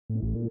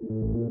Right,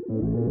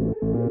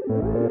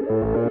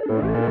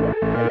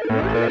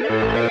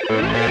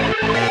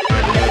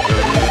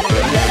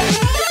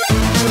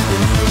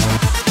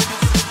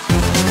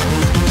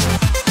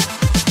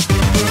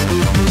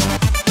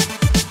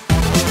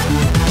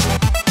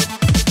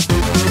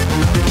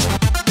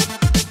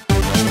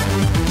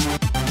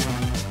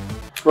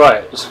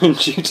 so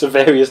due to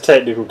various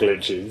technical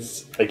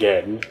glitches,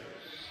 again,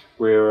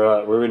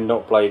 we're in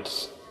Not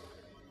Blades.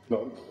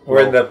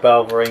 We're in the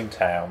Balverine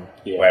town,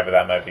 yeah. whatever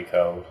that may be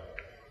called.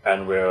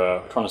 And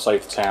we're trying to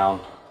save the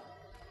town.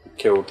 We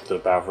killed the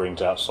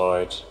Balverines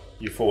outside.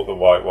 You fought the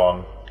white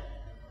one.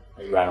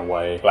 He ran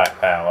away.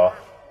 Black power.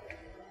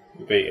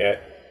 You beat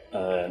it.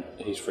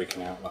 He's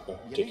freaking out like a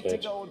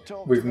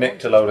dickhead. We've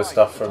nicked a load of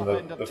stuff from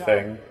the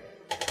thing.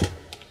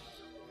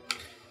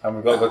 And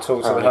we've got to go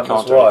talk to the hunter's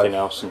can't do wife. anything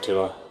else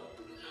until I...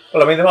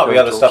 Well, I mean, there might be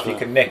other stuff you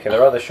can nick. Are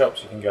there other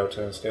shops you can go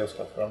to and steal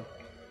stuff from?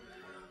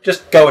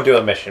 Just go and do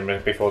a mission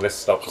before this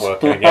stops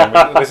working again.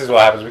 This is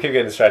what happens. We keep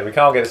getting distracted. We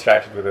can't get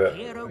distracted with it.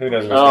 Who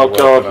knows what's Oh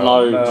god,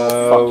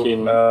 no.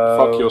 Fucking...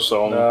 Fuck your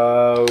song.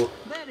 No.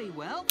 Very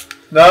well.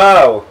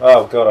 No!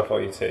 Oh god, I thought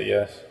you'd say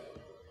yes.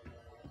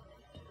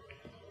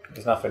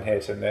 There's nothing here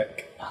to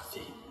nick.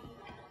 Nothing.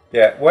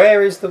 Yeah,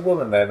 where is the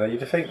woman then?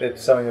 You'd think that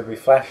something would be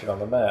flashing on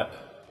the map.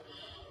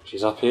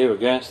 She's up here, I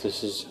guess.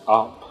 This is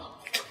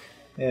up.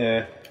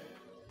 Yeah.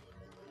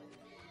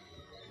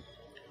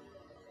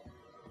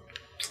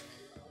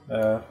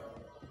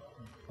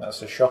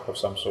 That's a shop of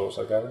some sorts,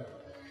 I gather.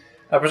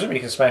 I presume you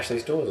can smash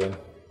these doors in.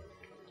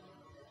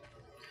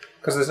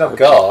 Because there's no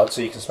guard,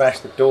 so you can smash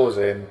the doors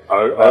in.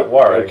 Don't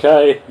worry.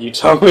 Okay, you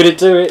told me to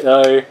do it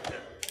though.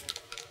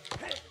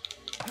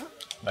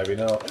 Maybe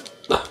not.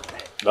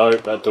 No,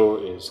 that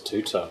door is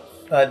too tough.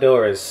 That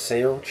door is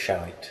sealed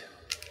shut.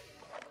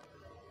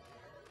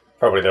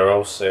 Probably they're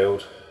all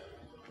sealed.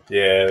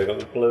 Yeah, they've got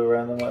the blue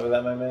around them, whatever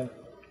that may mean.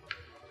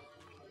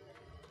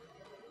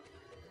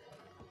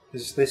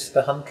 Is this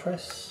the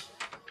huntress?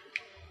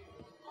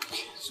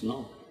 It's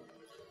not.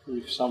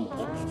 Maybe somewhere.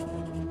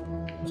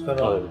 What's going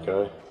on? Oh, there we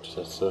go. Just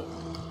has to...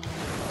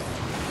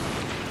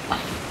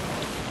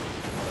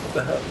 What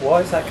the hell? Why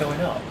is that going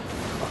up?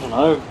 I don't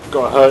know.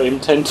 Gotta hurt him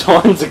 10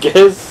 times, I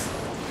guess.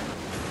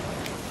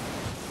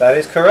 That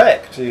is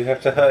correct. You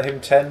have to hurt him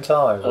 10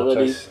 times. Oh, What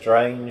a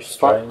strange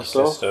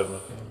system.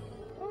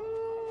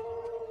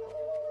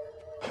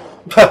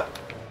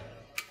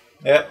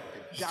 Yep,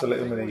 just a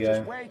little mini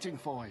game. Waiting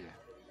for you.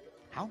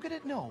 How could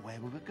it know where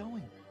we were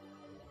going?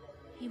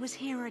 He was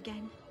here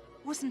again,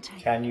 wasn't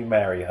he? Can you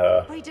marry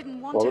her? I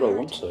didn't want Why would to I hurt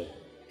want him. to?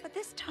 But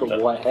this time,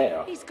 Got white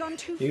hair. he's gone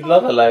too You far.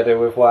 love a lady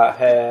with white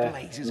hair.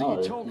 Blazes No,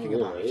 are you talking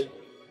really. about?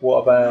 What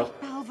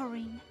about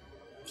Balverine.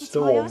 It's my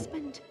Storm?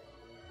 husband.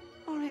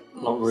 Or it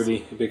Not was.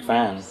 really a big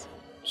fan.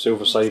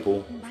 Silver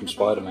Sable from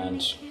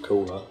Spider-Man's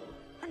cooler.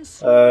 And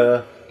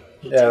so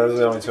Yeah, those are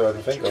the only two I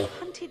can think of.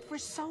 hunted for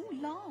so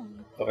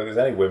long. I don't think there's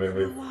any women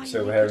with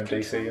silver hair in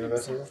DC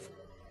Universe.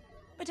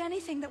 But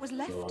anything that was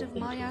left of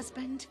my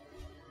husband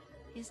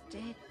is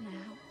dead now.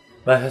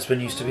 My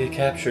husband used to be a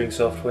capturing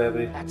software,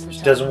 but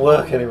it doesn't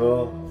work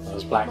anymore.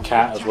 There's Black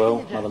Cat as well,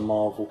 another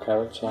Marvel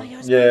character. My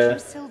husband Yeah.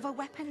 used silver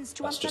weapons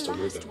to That's hunt just the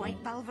a last ribbon.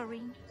 white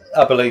Balverine.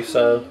 I believe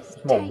so.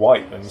 It's more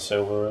white than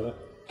silver, really.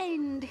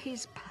 End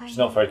his pain. She's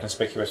not very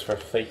conspicuous for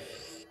her feet.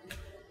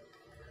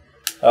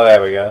 Oh,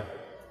 there we go.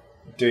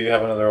 Do you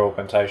have another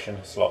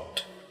augmentation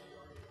slot?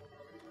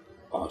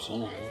 Oh, I don't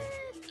know.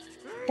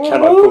 Can I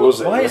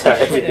pause it Why is without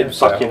he shitting everything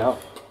himself? fucking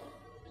up?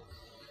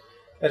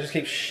 He just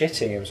keeps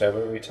shitting himself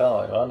every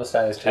time. I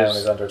understand his town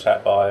is under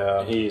attack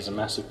by... He is a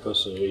massive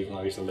pussy, even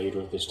though he's the leader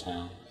of this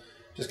town.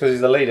 Just because he's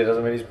the leader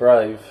doesn't mean he's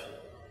brave.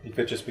 He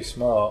could just be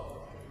smart.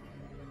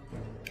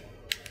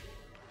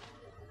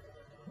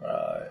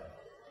 Right.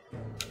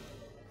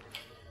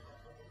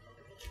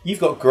 You've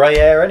got grey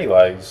hair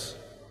anyways.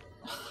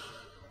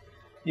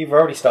 You've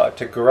already started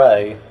to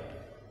grey.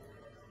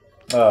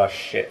 Oh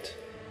shit.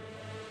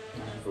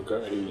 I've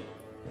got any...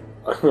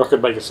 I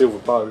could make a silver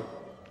bow.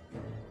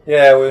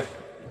 Yeah, we...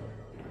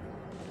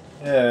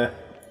 Yeah.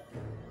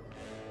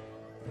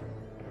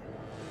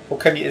 Well,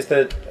 can you... Is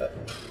there...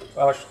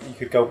 how much you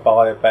could go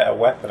buy a better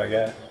weapon, I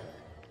guess.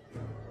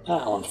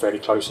 That one's fairly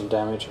close in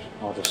damage.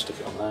 I'll just stick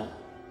it on that.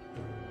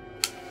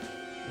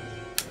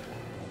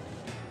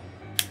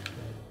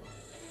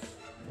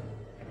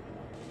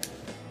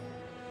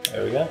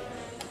 There we go.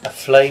 A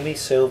flamey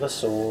silver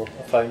sword,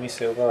 a flamey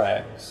silver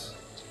axe.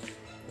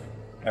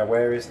 Now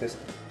where is this?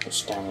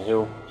 It's down the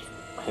hill.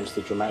 Hence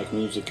the dramatic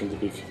music and the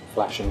big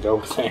flashing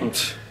gold thing.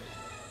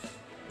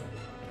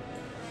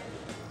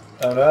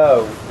 Oh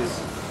no,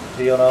 is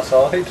he on our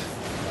side?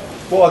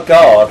 What a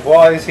guard,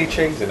 why is he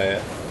cheesing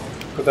it?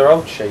 Because they're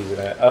all cheesing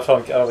it. I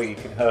don't think you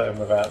can hurt him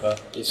without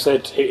that. It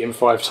said hit him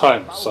 5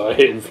 times, so I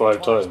hit him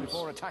 5 times.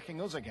 Before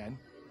attacking us again.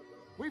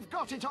 We've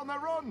got it on the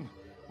run.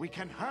 We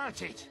can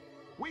hurt it.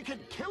 We can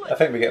kill it. I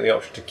think we get the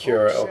option to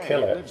cure it or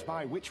kill it. Lives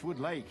by Witchwood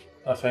Lake.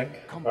 I think,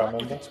 if Come I back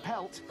with remember. its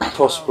pelt.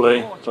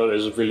 Possibly, but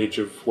there's a village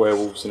of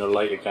werewolves in a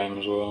later game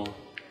as well.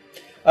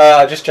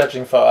 Just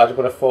judging for, I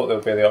would have thought there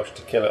would be the option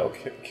to kill it or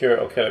cure it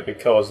or kill it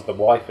because the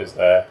wife is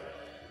there.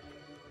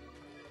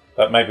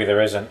 But maybe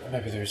there isn't.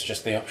 Maybe there is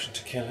just the option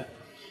to kill it.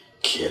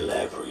 Kill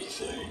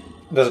everything.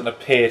 Doesn't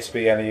appear to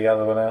be any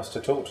other one else to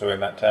talk to in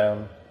that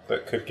town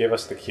that could give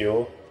us the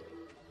cure.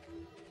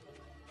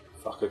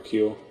 Fuck a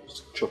cure.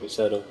 Just chop its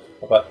head off.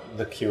 What about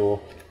the cure?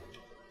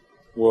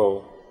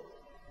 Well,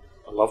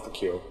 I love the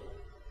cure,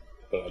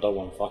 but I don't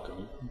want to fuck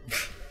them.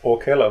 Or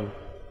kill them?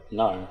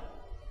 No.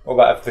 What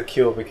about if the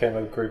cure became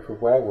a group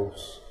of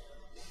werewolves?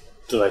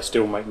 Do they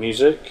still make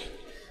music?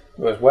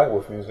 Well, it's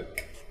werewolf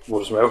music. What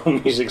does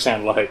werewolf music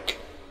sound like?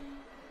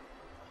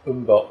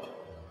 Bop.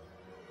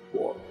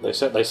 What? They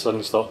said they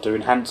suddenly start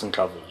doing Hanson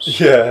covers.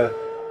 Yeah.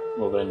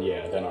 Well then,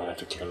 yeah, then I have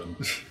to kill them.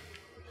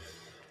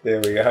 There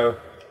we go.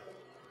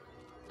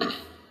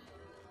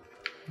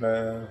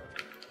 No.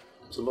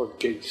 There's a lot of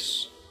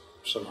geese.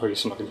 For some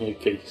reason I can hear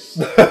geese.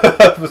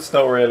 It's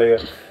not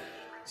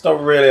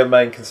really a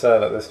main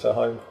concern at this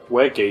time.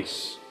 We're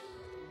geese.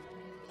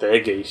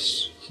 They're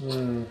geese.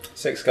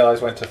 6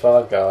 guys went to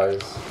 5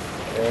 guys.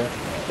 Yeah.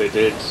 They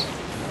did.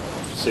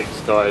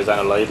 6 guys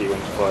and a lady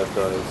went to 5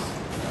 guys.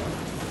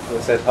 They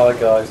said hi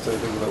guys to the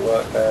people that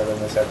work there, then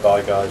they said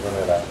bye guys when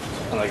they left.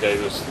 And they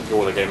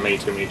gave me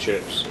too many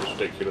chips. It was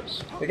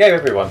ridiculous. They gave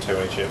everyone too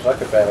many chips. I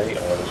could barely eat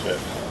all the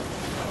chips.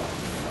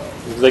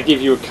 They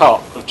give you a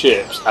cup of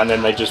chips and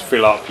then they just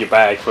fill up your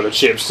bag full of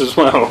chips as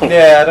well.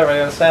 Yeah, I don't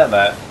really understand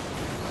that.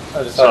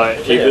 I just So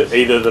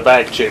either the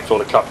bag chips or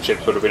the cup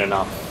chips would have been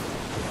enough.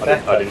 I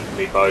didn't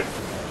need both.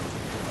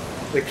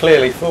 They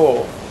clearly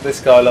thought this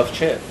guy loves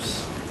chips.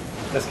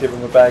 Let's give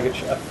him a bag of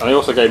chips. And they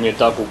also gave me a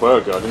double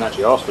burger. I didn't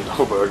actually ask for a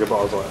double burger, but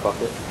I was like,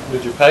 fuck it.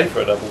 Did you pay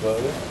for a double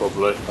burger?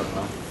 Probably. I don't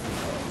know.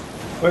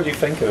 What did you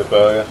think of the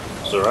burger?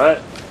 It's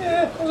alright.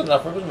 Yeah, it wasn't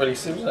enough. It wasn't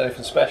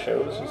anything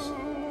special. It was just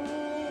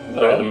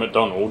Better than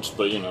McDonald's,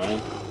 but you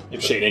know,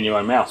 shitting in your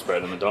own mouth's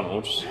better than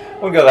McDonald's.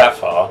 Wouldn't go that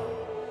far.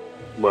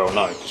 Well,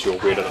 no, because you're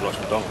weird that likes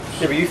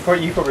McDonald's. Yeah, but you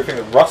probably think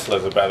that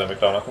Rustlers are better than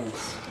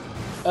McDonald's.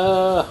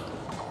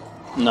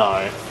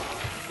 No.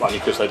 Only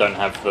because they don't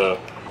have the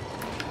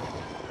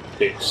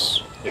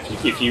bits.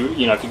 If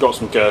you got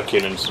some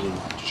gherkin and some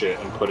shit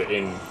and put it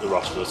in the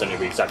Rustlers, then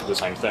it'd be exactly the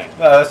same thing.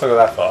 No, let's not go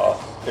that far.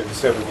 It would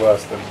still be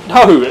worse than.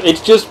 No,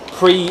 it's just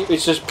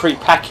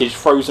pre-packaged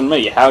frozen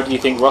meat. How do you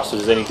think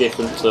Rustlers is any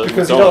different to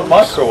Because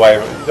McDonald's? you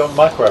don't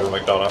microwave a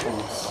McDonald's.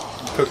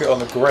 You cook it on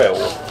the grill.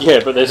 Yeah,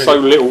 but there's so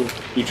little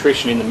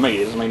nutrition in the meat,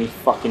 it doesn't make any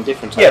fucking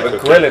difference. Yeah,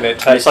 but grilling it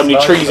tastes There's so many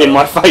nicer. trees in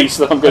my face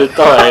that I'm going to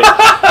die.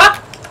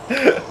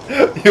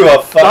 You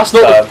are fucked. That's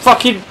not the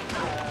fucking...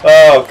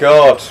 Oh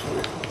god.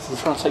 I'm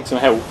trying to take some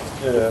help.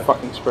 Yeah. The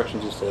fucking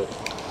expressions you said.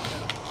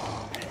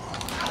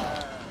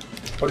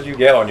 What did you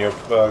get on your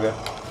burger?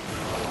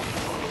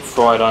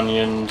 Fried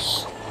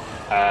onions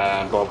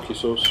and barbecue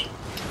sauce.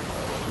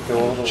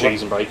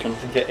 Cheese and bacon.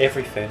 You get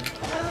everything.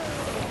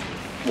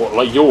 What,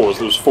 like yours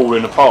that was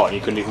falling apart and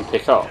you couldn't even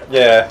pick up?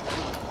 Yeah.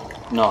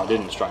 No, I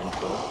didn't, strange.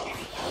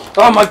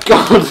 Oh my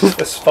god!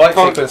 The fight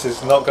sequence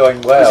is not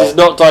going well. This is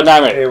not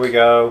dynamic. Here we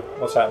go.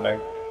 What's happening?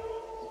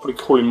 Probably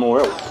calling more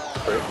help.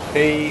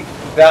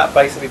 That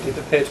basically did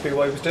appear to be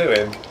what he was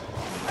doing.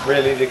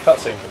 Really needed a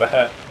cutscene for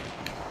that.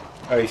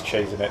 Oh, he's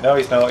cheesing it. No,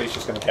 he's not. He's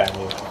just going to can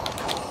you.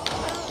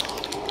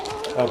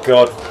 Oh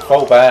god,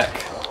 fall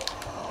back.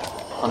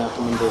 I don't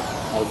remember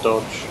how to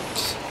dodge.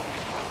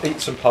 Eat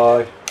some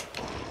pie.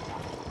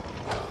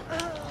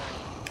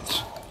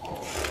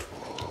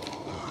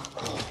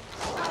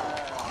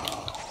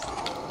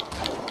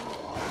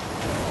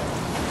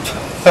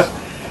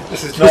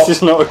 This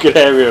is not a good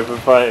area for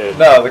fighting.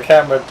 No, the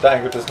camera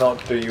angle does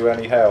not do you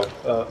any help.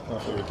 I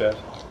thought you were dead.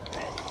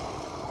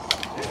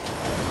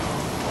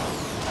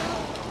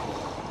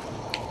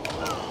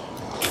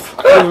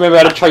 I don't remember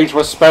how to change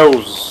my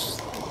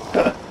spells.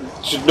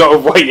 Should not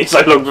have waited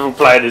so long before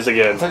playing this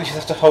again. I think you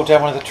just have to hold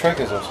down one of the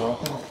triggers or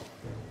something.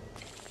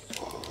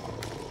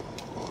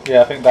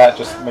 Yeah, I think that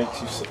just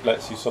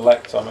lets you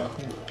select something.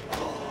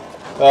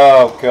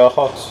 Oh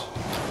god.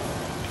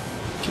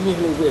 Give me a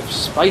little bit of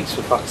space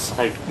for fuck's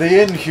sake.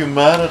 The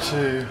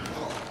inhumanity.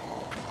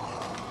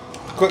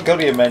 Go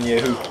to your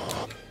menu.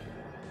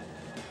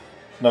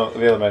 No,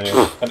 the other menu,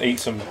 and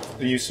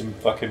use some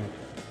fucking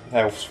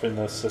health from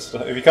the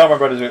system. If you can't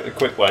remember how to do it the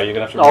quick way, you're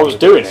gonna have to. I was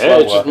doing it.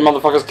 It's just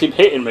motherfuckers keep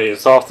hitting me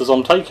as fast as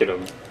I'm taking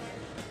them.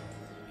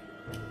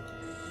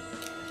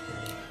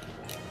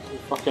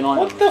 Fucking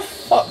items. What the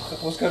fuck?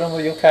 What's going on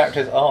with your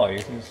character's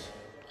eyes?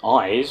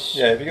 Eyes?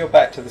 Yeah, if you go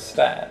back to the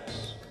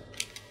stats.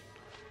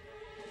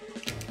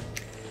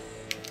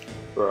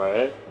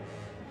 Right.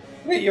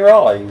 Look at your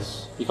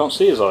eyes. You can't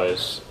see his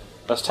eyes.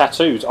 That's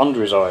tattoos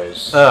under his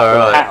eyes. Oh,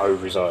 right. A hat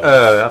over his eyes.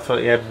 Oh, I thought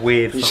he had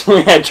weird. He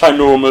had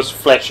ginormous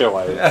flesh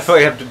eyes. I thought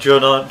he had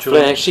giant.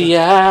 Fleshy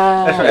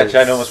eyes. I thought he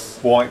had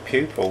ginormous white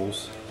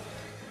pupils.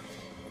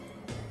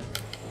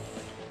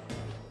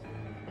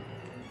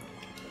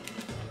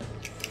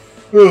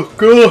 Oh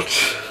god!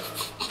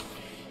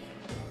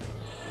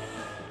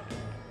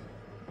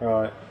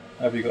 Right,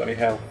 have you got any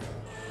help?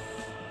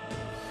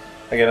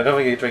 Again, I don't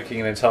think drinking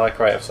an entire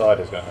crate of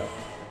cider is going to help.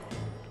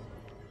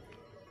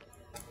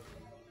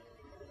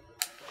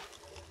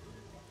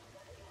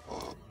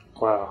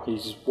 Wow,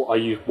 I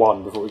used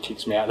one before he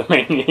kicks me out of the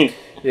menu.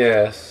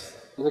 Yes.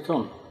 Where's it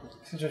gone?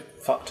 They just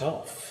fucked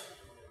off.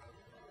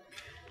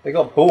 They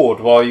got bored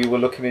while you were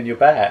looking in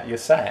your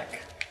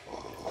sack.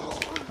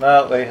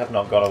 No, they have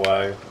not gone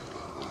away.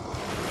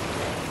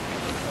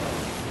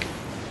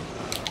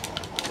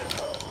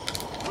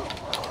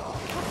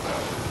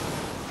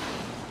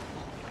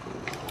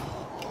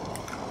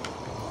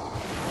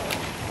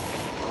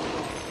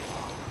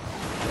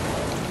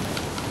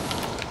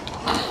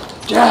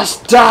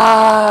 Just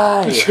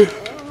die!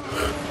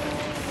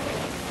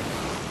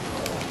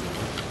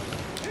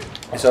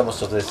 It's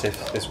almost as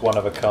if this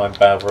one-of-a-kind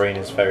Balverine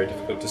is very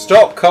difficult to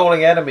stop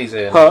calling enemies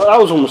in. That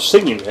was almost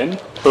singing then.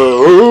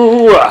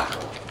 Ooh.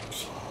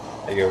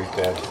 There you go, he's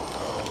dead.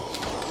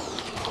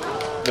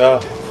 No.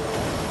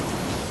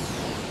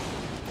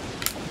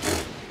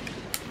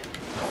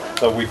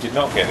 So we did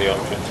not get the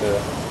option to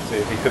see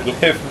if he could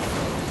live.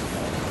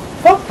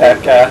 Fuck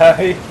that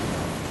guy!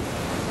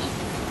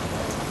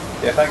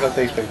 Yeah, thank God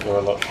these people are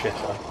a lot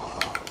shitter.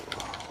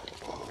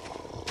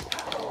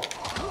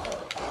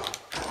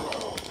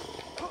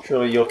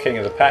 Surely you're king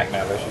of the pack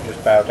now, they should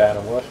just bow down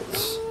and worship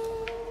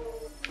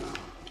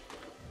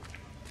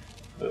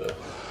you. Ugh.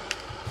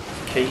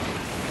 Keep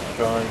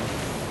trying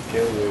to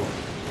kill you.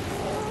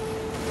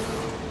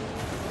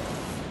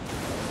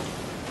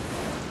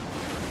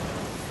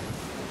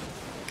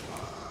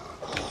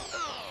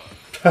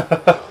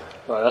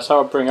 Right, that's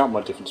how I bring up my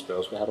different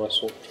spells, but how do I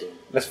sort through them?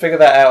 Let's figure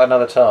that out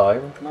another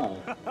time.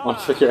 No, I want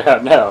to figure it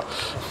out now.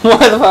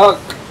 Why the fuck?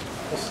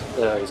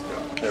 There he's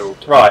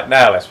got. Right,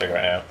 now let's figure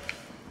it out.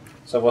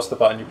 So what's the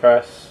button you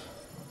press?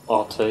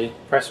 RT.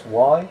 Press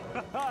Y?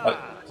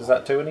 Like, does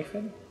that do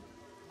anything?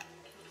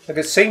 Look,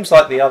 it seems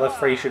like the other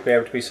three should be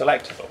able to be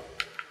selectable,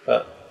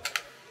 but...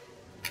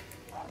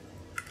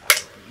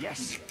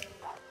 Yes.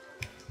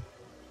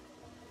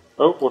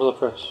 Oh, what did I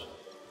press?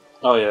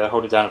 Oh yeah,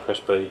 hold it down and press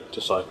B to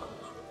cycle.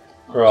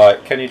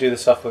 Right, can you do the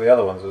stuff with the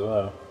other ones as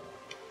well?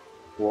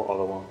 What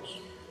other ones?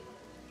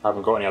 I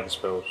haven't got any other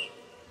spells.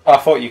 I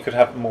thought you could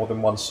have more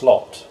than one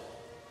slot.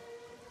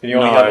 Can you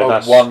only No,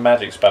 have one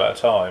magic spell at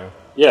a time?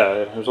 Yeah,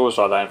 it was always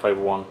like that in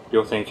Fable 1.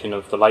 You're thinking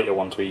of the later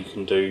ones where you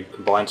can do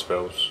combined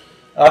spells.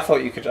 I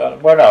thought you could.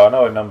 Well, no, I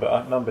know in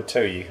number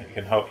 2 you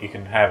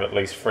can have at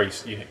least 3.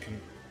 You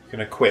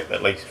can equip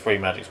at least 3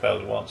 magic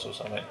spells at once or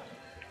something.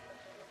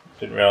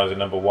 Didn't realise in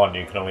number 1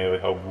 you can only ever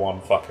hold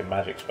 1 fucking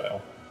magic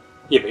spell.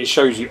 Yeah, but it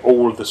shows you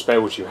all of the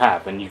spells you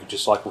have, and you can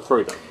just cycle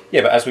through them.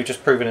 Yeah, but as we've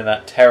just proven in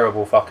that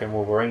terrible fucking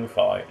Wolverine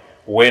fight,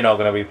 we're not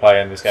going to be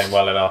playing this game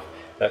well enough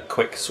that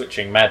quick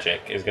switching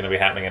magic is going to be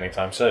happening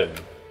anytime soon.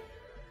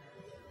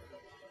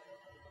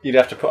 You'd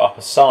have to put up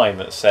a sign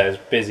that says,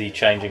 busy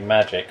changing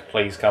magic,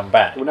 please come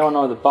back. Well, now I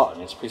know the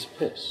button, it's a piece of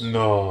piss.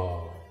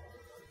 No.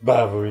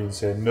 Balverine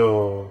said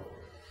no.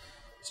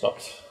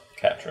 Stopped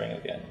capturing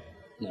again.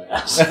 No,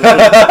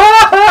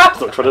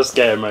 stop trying to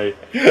scare me.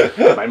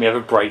 Make me have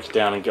a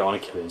breakdown and get on a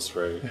killing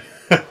spree.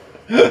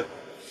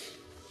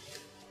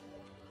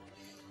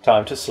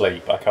 Time to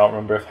sleep. I can't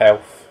remember if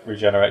health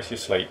regenerates your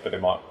sleep, but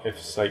it might.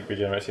 If sleep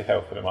regenerates your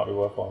health, then it might be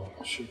worthwhile.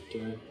 I should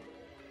do.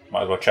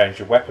 Might as well change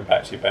your weapon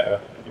back to your better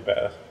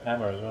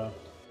hammer as well.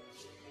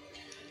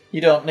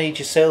 You don't need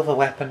your silver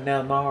weapon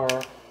no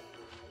more.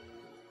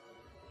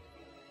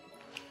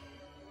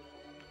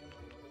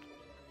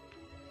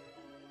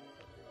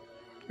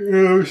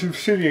 Oh, some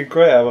Obsidian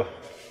grey hammer.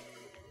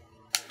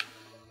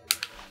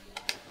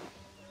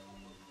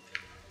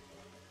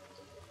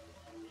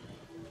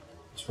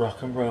 Let's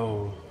rock and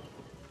roll.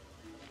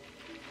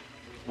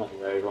 I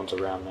think everyone's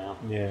around now.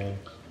 Yeah.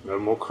 No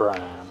more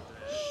crime.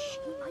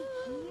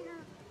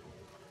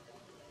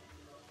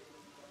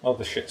 Well,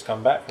 the shit's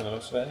come back from the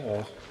looks of it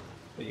anyways.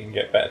 But you can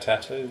get better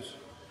tattoos.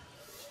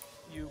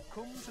 You've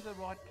come to the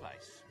right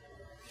place.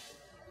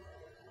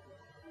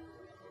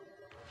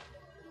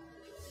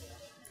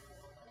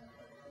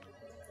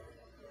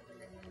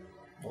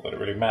 Not that it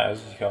really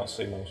matters, you can't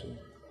see most of them.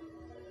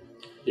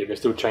 Yeah, but it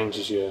still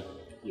changes your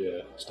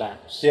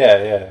stats.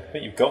 Yeah, I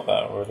think you've got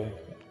that already.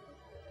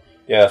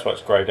 Yeah, that's why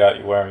it's greyed out,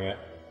 you're wearing it.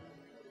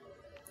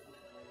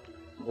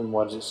 Then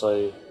why does it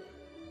say...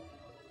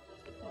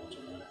 I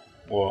don't know.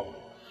 What?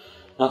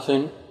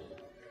 Nothing.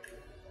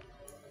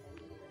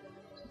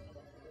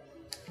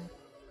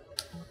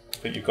 I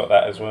think you've got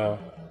that as well.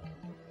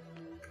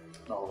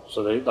 Oh,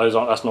 so those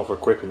aren't. That's not for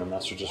equipping them.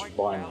 That's for just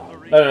buying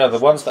them. No, the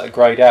ones that are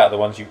greyed out are the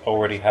ones you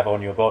already have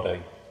on your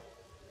body.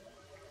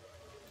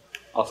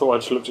 I thought I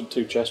just looked at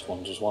 2 chest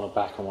ones. There's one at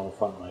back and one in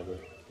front, maybe.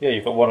 Yeah,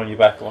 you've got one on your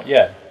back and one...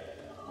 Yeah.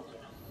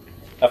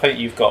 I think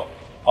you've got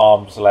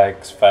arms,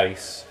 legs,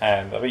 face,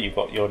 hand. I think you've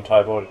got your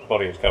entire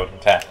body is covered in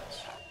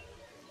tats.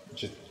 You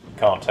just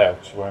can't tell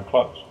because you're wearing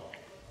clothes.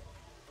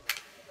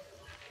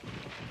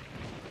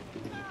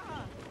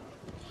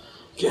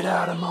 Get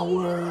out of my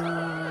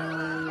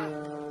way!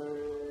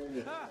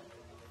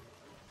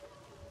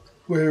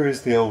 Where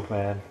is the old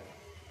man?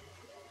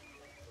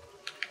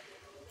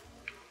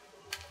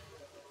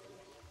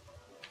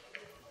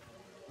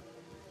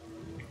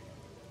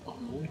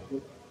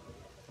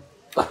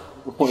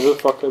 Who the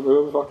fuck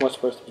am I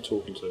supposed to be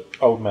talking to?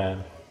 Old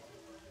man.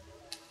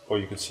 Or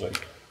you could sleep.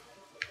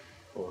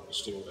 Or I can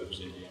still whatever's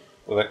in here.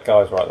 Well, that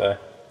guy's right there.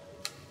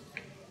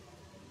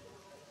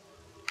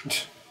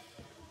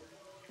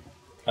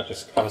 I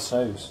just have a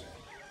snooze.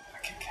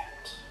 Fucking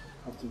cat.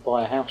 I have to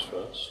buy a house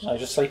first. No,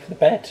 just sleep in the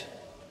bed.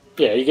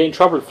 Yeah, you get in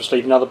trouble for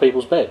sleeping in other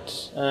people's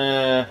beds.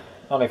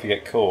 Only if you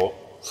get caught.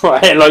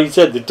 Right, like you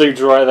said, the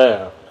dude's right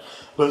there.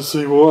 Let's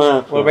see what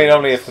happens. Well, I mean,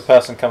 only if the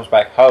person comes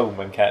back home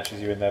and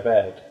catches you in their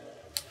bed.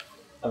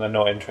 And they're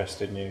not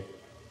interested in you.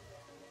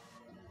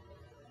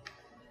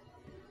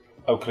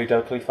 Oakley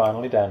dokley,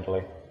 finally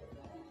dandly.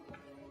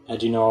 How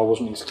do you know I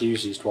wasn't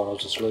excused while I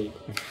was asleep?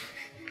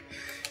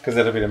 Because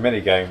there'd have been a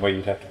mini game where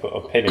you'd have to put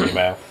a pin in your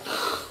mouth.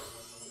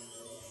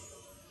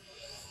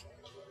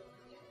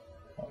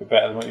 Might be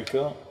better than what you've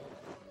got.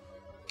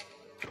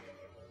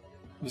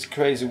 These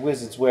crazy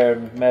wizards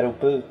wearing metal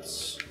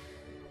boots.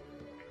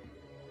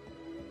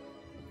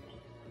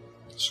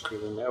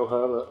 Screaming metal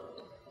hurler.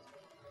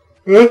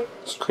 Huh?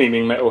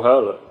 Screaming metal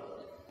hurler.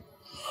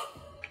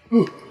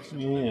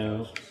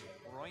 Yeah.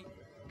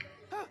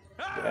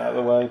 Get out of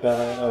the way,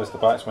 Barry. Oh, it's the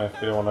blacksmith.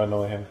 We don't want to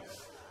annoy him.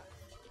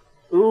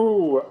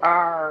 Ooh,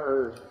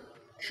 arr.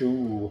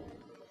 Choo.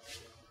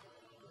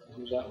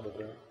 Who's that over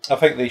there? I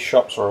think these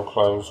shops are all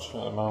closed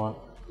at the moment.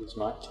 It's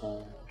night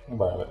time.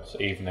 Well, it's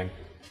evening.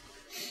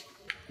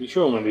 You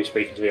sure I'm going to be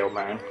speaking to the old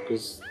man?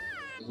 Because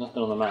there's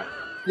nothing on the map.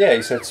 Yeah,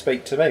 he said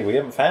speak to me. We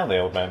haven't found the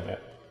old man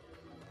yet.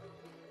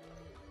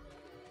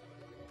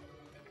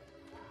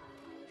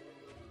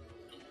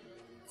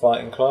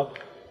 Fighting club?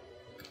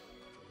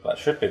 That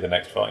should be the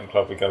next fighting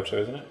club we go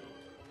to, isn't it?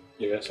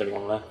 Yeah, there's only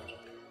one left.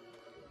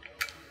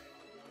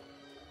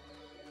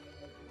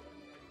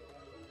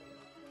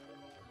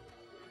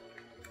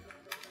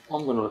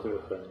 I'm going to look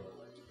at the thing.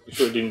 You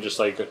sure it didn't just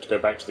say to go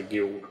back to the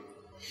guild?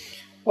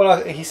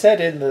 Well, he said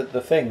in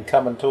the thing,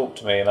 come and talk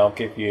to me and I'll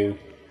give you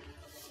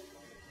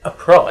a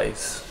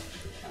prize.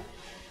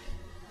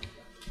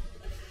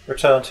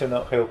 Return to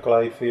Not Hill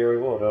Glade for your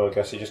reward. Oh, I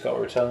guess you just got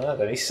to return that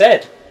then. He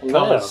said,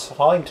 come and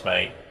find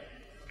me.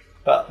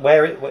 But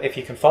if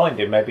you can find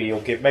him, maybe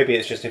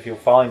it's just if you'll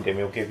find him,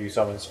 he'll give you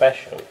something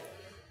special.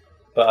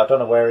 But I don't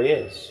know where he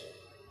is.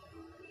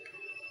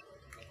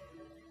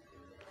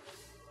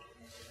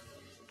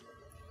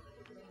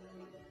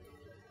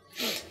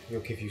 He'll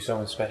give you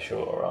something special,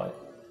 alright.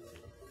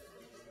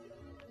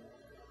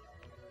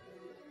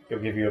 He'll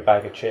give you a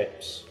bag of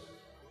chips.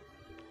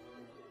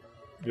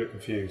 You're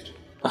confused.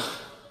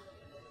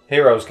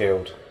 Heroes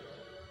Guild.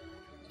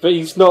 But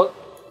he's not...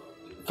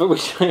 But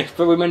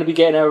we're meant to be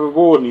getting our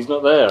reward and he's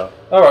not there.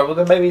 Alright, well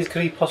then maybe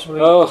could he possibly...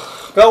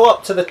 Oh. Go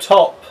up to the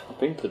top. I've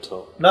been to the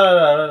top.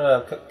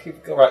 No.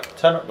 Right,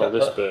 turn up. Oh,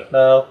 this bit.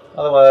 No,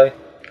 other way.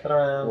 Turn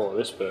around. What,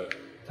 this bit?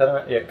 Turn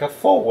around. Yeah, go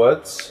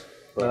forwards.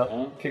 Right.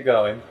 No, keep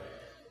going.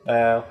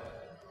 Now,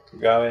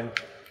 keep going.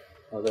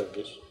 Oh, there it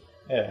is.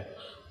 Yeah.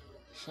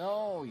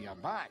 So, you're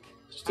back.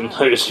 Just didn't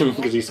notice him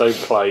because he's so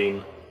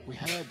plain. We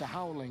heard the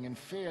howling and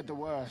feared the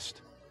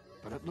worst.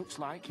 But it looks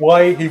like...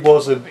 Why he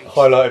wasn't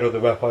highlighted on the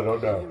map, I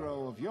don't A know.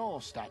 hero of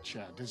your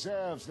stature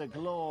deserves the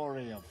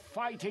glory of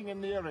fighting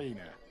in the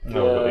arena.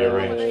 No, but the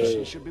arena.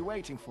 Elevation should be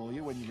waiting for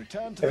you when you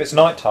return to If it's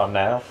night time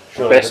now,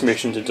 sure. Best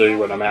mission to do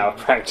when I'm out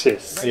of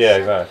practice. Yeah,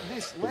 exactly.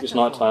 If it's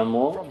night time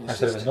more. I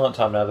said if it's night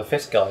time now, the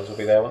fist guys will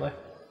be there, won't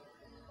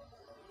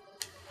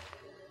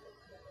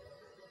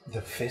they?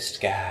 The fist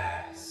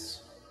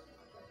guys.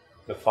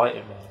 The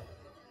fighting man.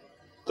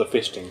 The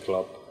fisting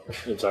club.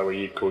 Is that what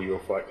you'd call your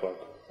fight club?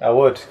 I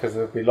would, because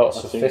there'd be lots I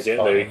of think fist you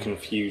get very fighting.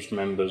 confused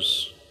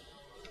members.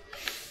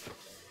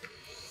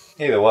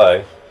 Either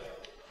way.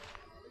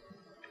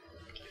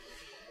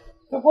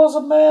 There was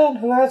a man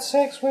who had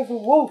sex with a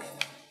wolf.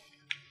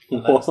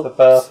 And that's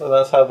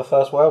that's how the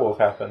first werewolf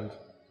happened.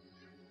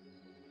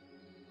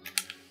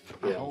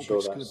 Yeah, I'm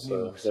sure that's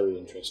very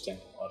interesting.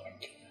 I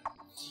think.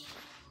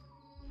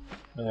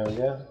 There we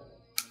go.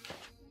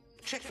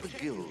 Check the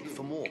guild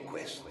for more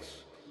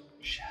quests.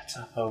 Shut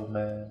up, old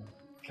man.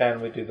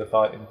 Can we do the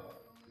fighting?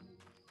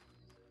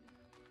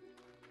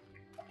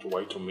 Have to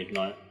wait till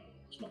midnight.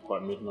 It's not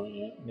quite midnight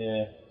yet.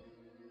 Yeah.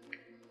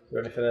 Is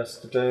there anything else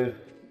to do?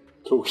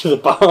 Talk to the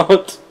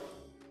bard.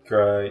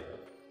 Great.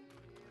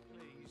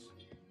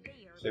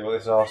 See what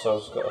this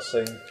arsehole's got to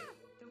sing.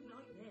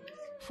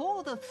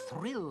 For the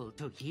thrill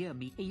to hear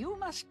me, you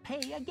must pay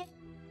again.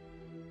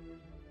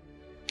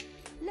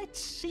 Let's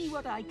see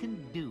what I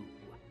can do.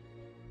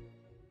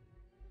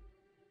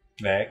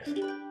 Next.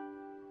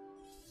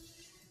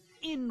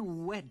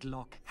 In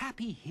wedlock,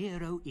 happy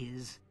hero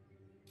is.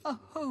 A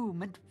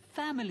home and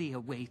family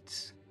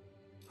awaits.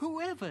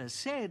 Whoever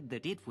said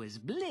that it was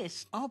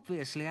bliss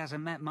obviously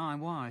hasn't met my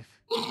wife.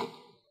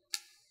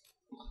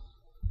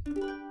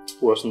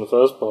 Worse than the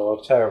first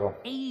part. Terrible.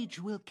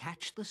 Age will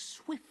catch the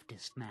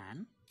swiftest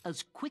man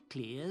as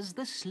quickly as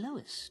the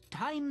slowest.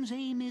 Time's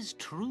aim is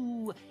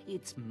true,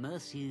 its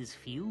mercies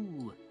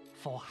few,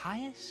 for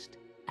highest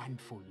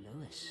and for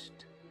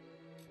lowest.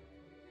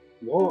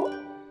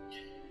 What?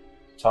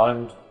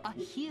 Time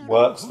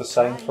works the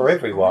same for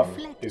everyone,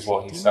 is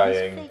what he's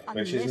saying,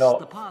 which is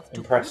not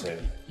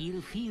impressive.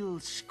 He'll feel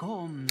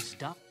scorn's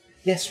dust.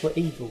 Yes, we're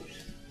evil.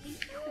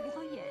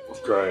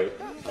 Great.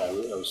 That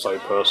was so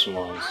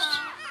personalised.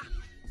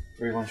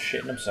 Everyone's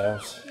shitting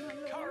themselves.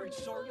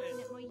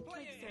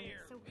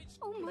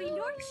 Oh, my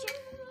lordship.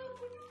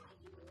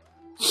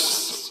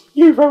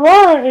 You've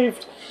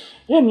arrived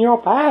in your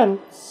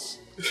pants.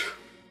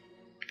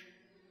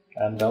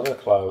 And other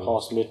clothes.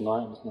 Past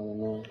midnight. There's no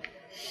one there.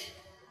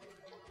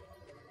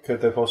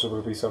 Could there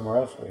possibly be somewhere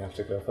else we have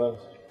to go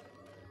first?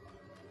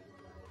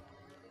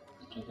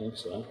 I don't think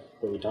so.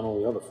 But we've done all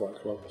the other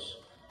fight clubs.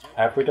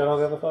 Have we done all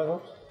the other 5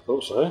 clubs?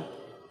 Thought so.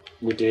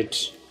 We did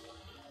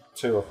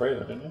 2 or 3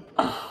 of them, didn't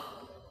we?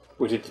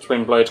 We did the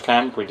Twin Blades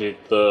camp. We did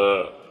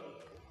the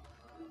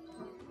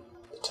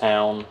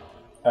town.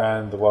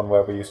 And the one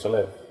where we used to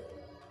live.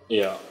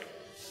 Yeah.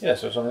 Yeah,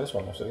 so it's only this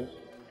one left of these.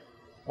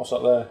 What's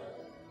up there?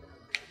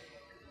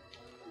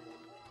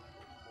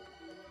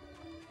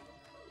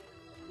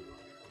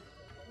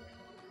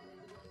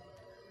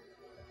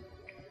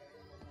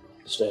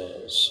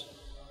 Stairs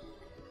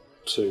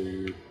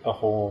to A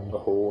horn. a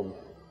horn.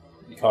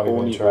 You can't even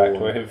Horny interact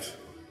horn. with.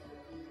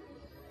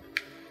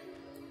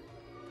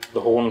 The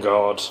horn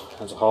guard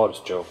has the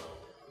hardest job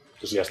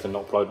because he has to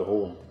not blow the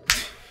horn.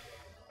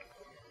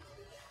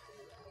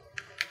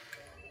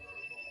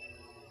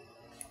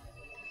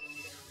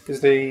 Is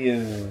the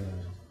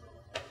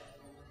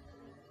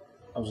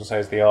I was gonna say,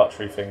 is the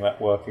archery thing that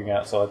working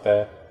outside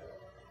there?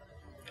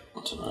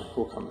 I don't know.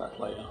 We'll come back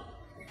later.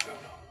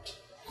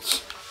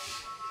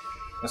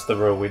 That's the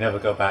rule. We never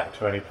go back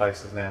to any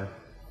places now.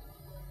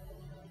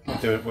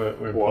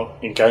 We're What,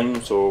 in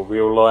games or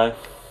real life?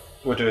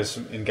 We're doing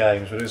some in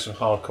games. We're doing some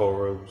hardcore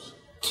rules.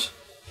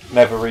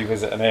 Never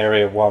revisit an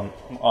area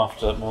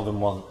after more than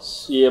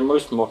once. Yeah,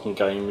 most modern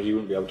games you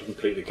wouldn't be able to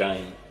complete the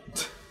game.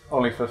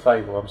 Only for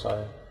Fable, I'm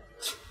saying.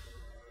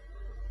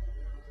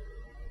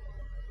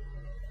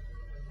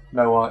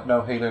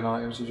 No healing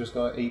items. You just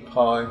gotta eat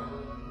pie.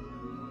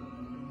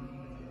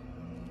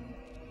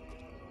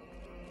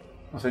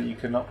 I think you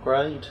can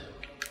upgrade.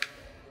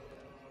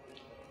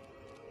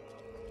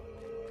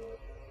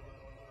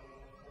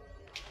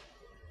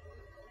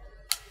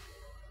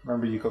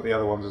 Remember, you got the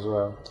other ones as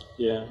well.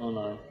 Yeah, I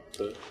know.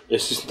 But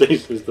this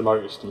is the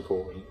most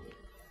important.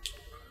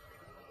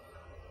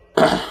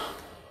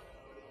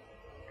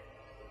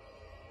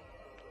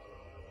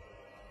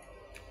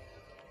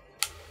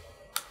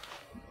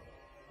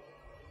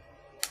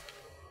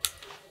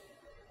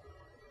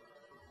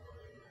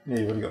 Yeah,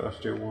 you've only got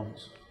to do it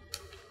once.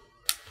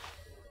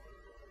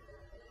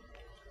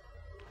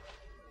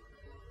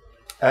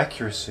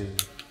 Accuracy.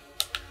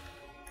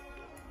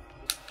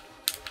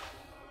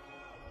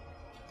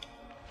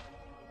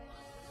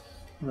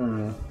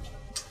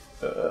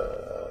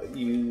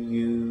 You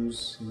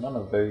use none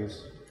of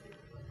these.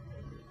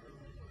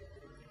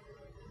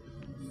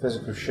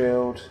 Physical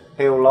shield.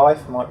 Heal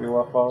life might be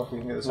worthwhile if you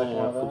can get the second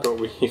one I of that. forgot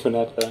we even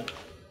had that.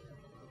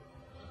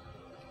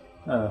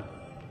 Oh.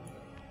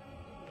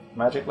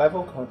 Magic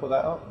level? Can we put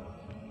that up?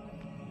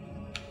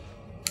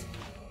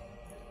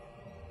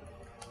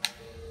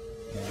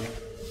 Yeah.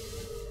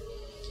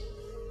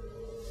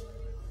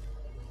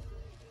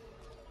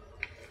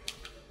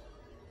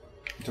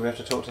 Do we have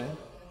to talk to him?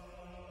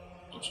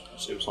 Let's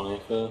see what's on here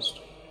first.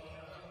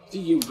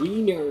 The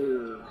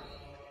arena.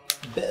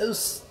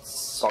 Boasts.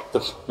 Suck the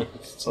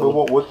points. Well,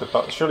 what would the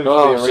but surely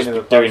Oh, the arena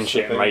just that doing boasts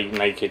shit, would be- made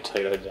naked,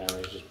 take that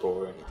damage, just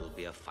boring. It'll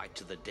be a fight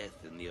to the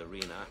death in the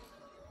arena.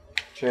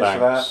 Cheers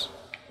Thanks.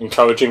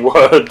 Encouraging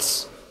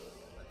words.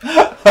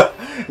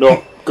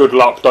 Not good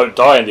luck, don't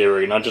die in the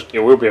arena, just it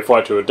will be a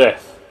fight to a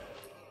death.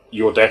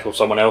 Your death or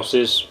someone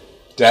else's.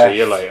 Death. See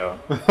you later.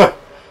 for that.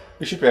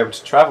 We should be able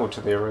to travel to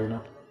the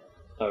arena.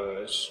 Oh,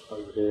 it's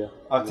over here.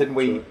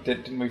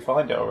 Didn't we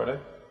find it already?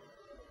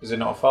 Is it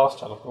not a fast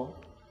teleport?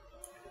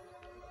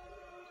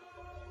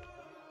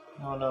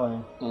 Oh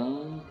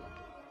no.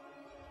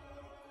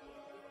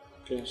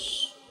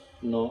 Guess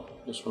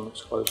not. This one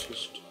looks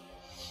closest.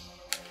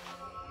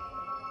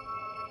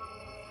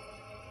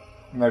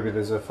 Maybe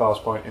there's a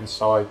fast point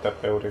inside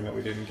that building that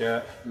we didn't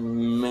get.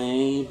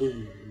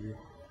 Maybe.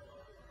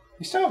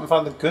 You still haven't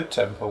found the good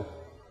temple.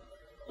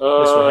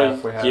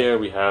 Yes, we have. Yeah,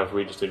 we have.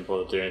 We just didn't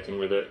bother doing anything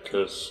with it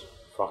because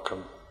fuck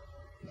them.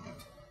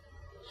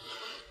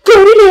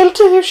 Dirty little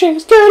two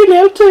shoes, dirty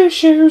little two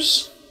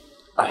shoes.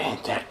 I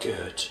ain't that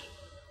good.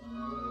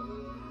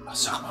 I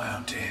suck my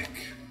own dick.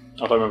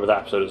 I don't remember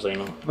that episode of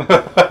Xena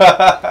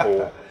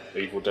or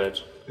Evil Dead.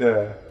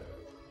 Yeah.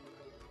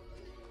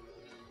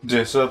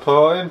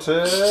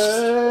 Disappointed.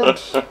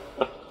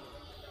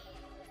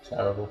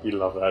 Terrible. You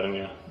love that, don't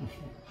you?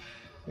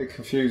 It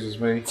confuses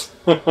me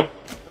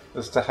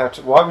as to how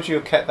to. Why would you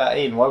have kept that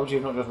in? Why would you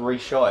not just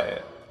reshot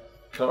it?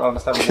 I don't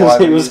understand why.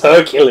 Because it was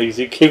Hercules.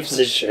 Who gives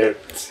a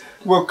shit?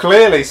 Well,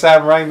 clearly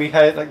Sam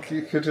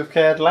Raimi could have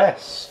cared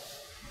less.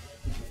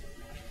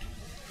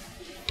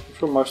 I'm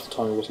sure most of the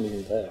time he wasn't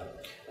even there.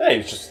 Yeah, he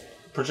was just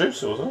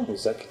producer, wasn't he?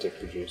 Executive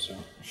producer.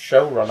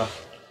 Showrunner.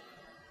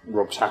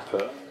 Rob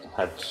Tappert.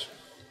 had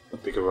a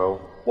bigger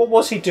role. What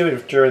was he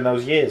doing during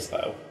those years,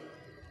 though?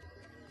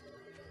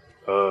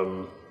 I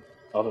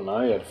don't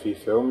know. He had a few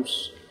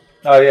films.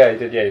 Oh yeah, he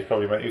did. Yeah, he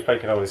was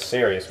making all his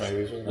serious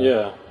movies, wasn't he?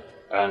 Yeah,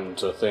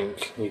 and I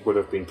think he would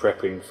have been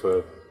prepping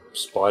for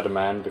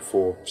Spider-Man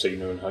before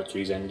Cena and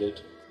Hercules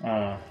ended.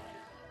 Mm.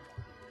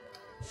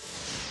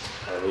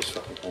 Oh, these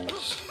fucking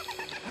things.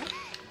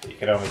 You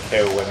can only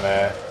kill when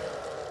they're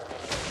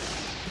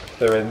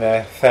in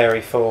their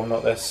fairy form,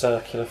 not their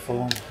circular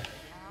form.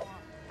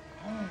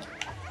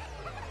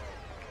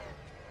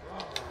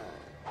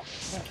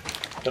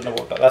 Don't know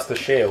what that's the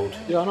shield.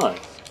 Yeah, I know.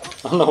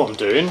 I know what I'm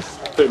doing.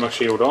 Put my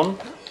shield on.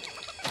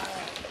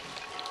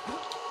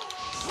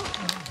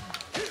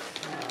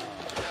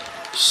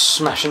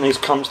 Smashing these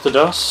cunts to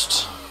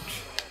dust.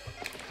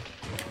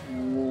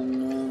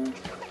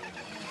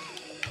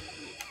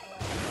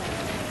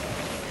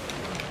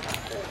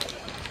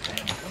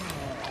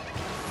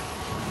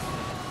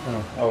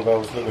 Oh,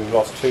 we've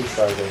lost 2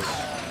 traders.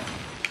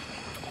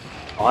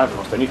 I haven't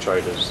lost any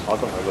traders.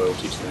 I've got no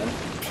loyalty to them.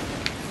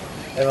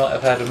 They might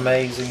have had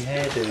amazing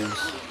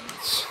hairdos.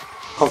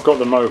 I've got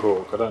the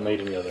mohawk. I don't need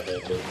any other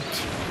hairdos.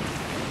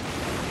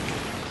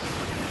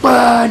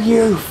 Burn,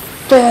 you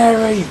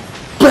fairy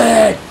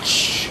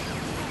bitch!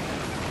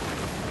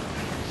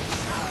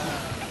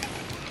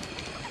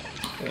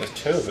 There's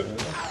 2 of them, isn't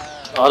there?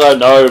 I don't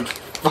know. I'm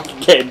fucking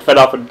getting fed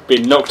up and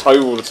being knocked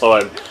over all the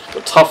time.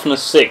 But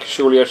toughness 6.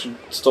 Surely I should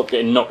stop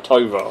getting knocked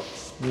over.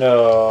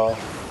 No.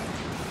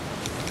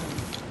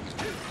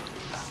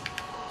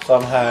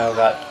 Somehow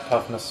that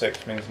toughness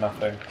 6 means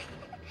nothing.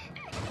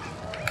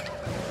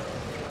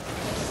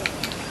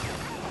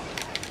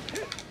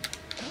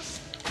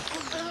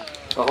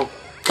 Oh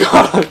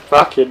god, I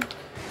fucking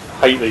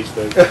hate these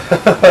things.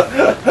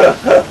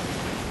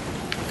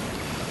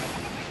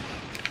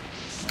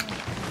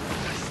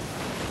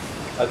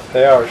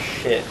 They are a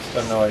shit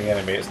annoying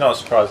enemy. It's not a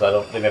surprise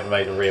they never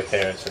made a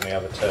reappearance in the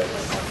other 2.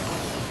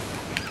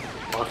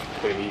 I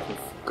completely even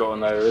forgotten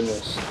they were in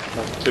this.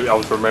 I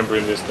was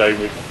remembering this game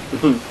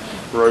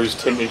with rose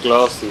tinted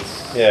glasses.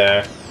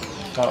 Yeah.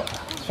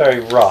 It's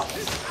very rough.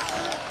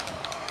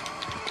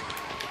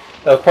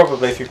 They'll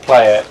probably, if you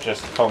play it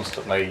just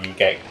constantly, you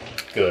get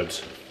good.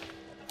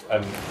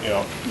 And, you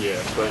know...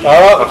 Yeah, but...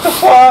 Oh, what the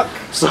fuck?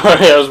 Sorry,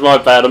 that was my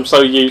bad. I'm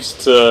so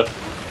used to,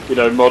 you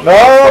know, modern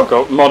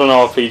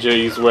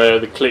RPGs where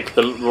they click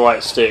the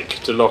right stick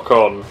to lock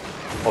on.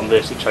 On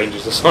this, it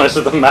changes the size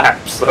of the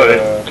map, so...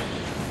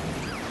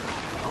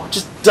 Oh,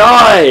 just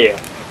die!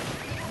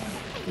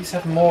 These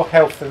have more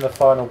health than the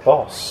final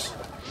boss.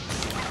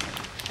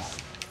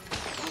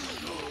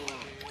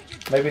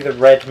 Maybe the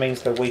red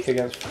means they're weak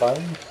against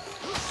flame?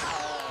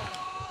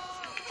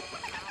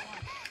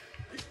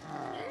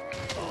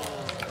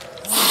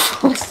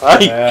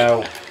 Hey!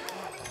 Ow.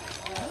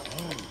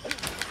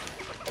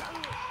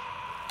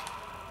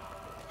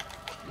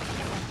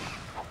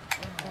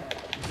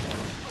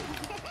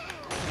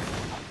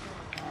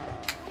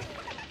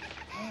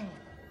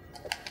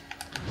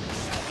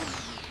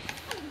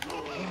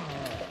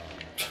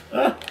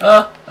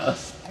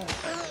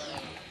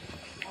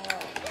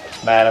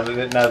 Man,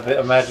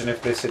 imagine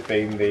if this had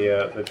been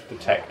the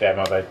tech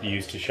demo they'd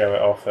used to show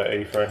it off at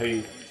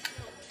E3.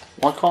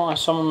 Why can't I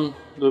summon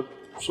the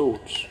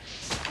swords?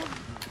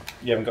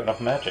 You haven't got enough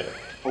magic.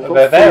 I've They're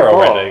got there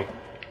full already.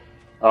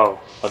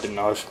 Oh, I didn't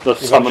know. I've You've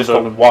just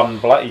got one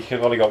blade.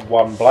 You've only got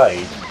one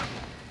blade.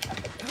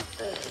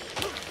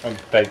 And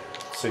they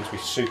seem to be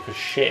super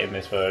shit in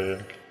this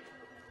version.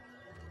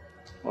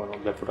 Well, I'm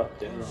not leveled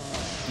up yet.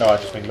 No, I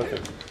just mean look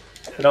at them.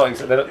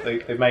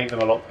 They made them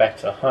a lot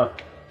better, huh?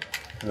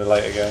 In the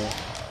later game.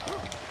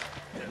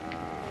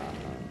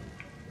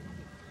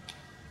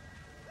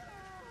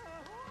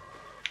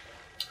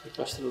 The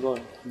rest of the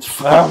line.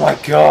 Oh my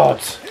god!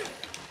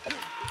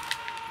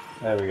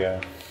 There we go.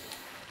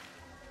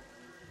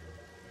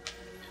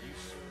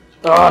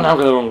 Oh, now I'm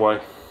going the wrong way.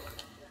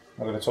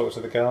 I'm going to talk to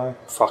the guy.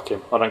 Fuck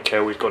him. I don't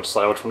care what he's got to say.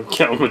 I just want to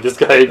get on with this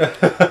game.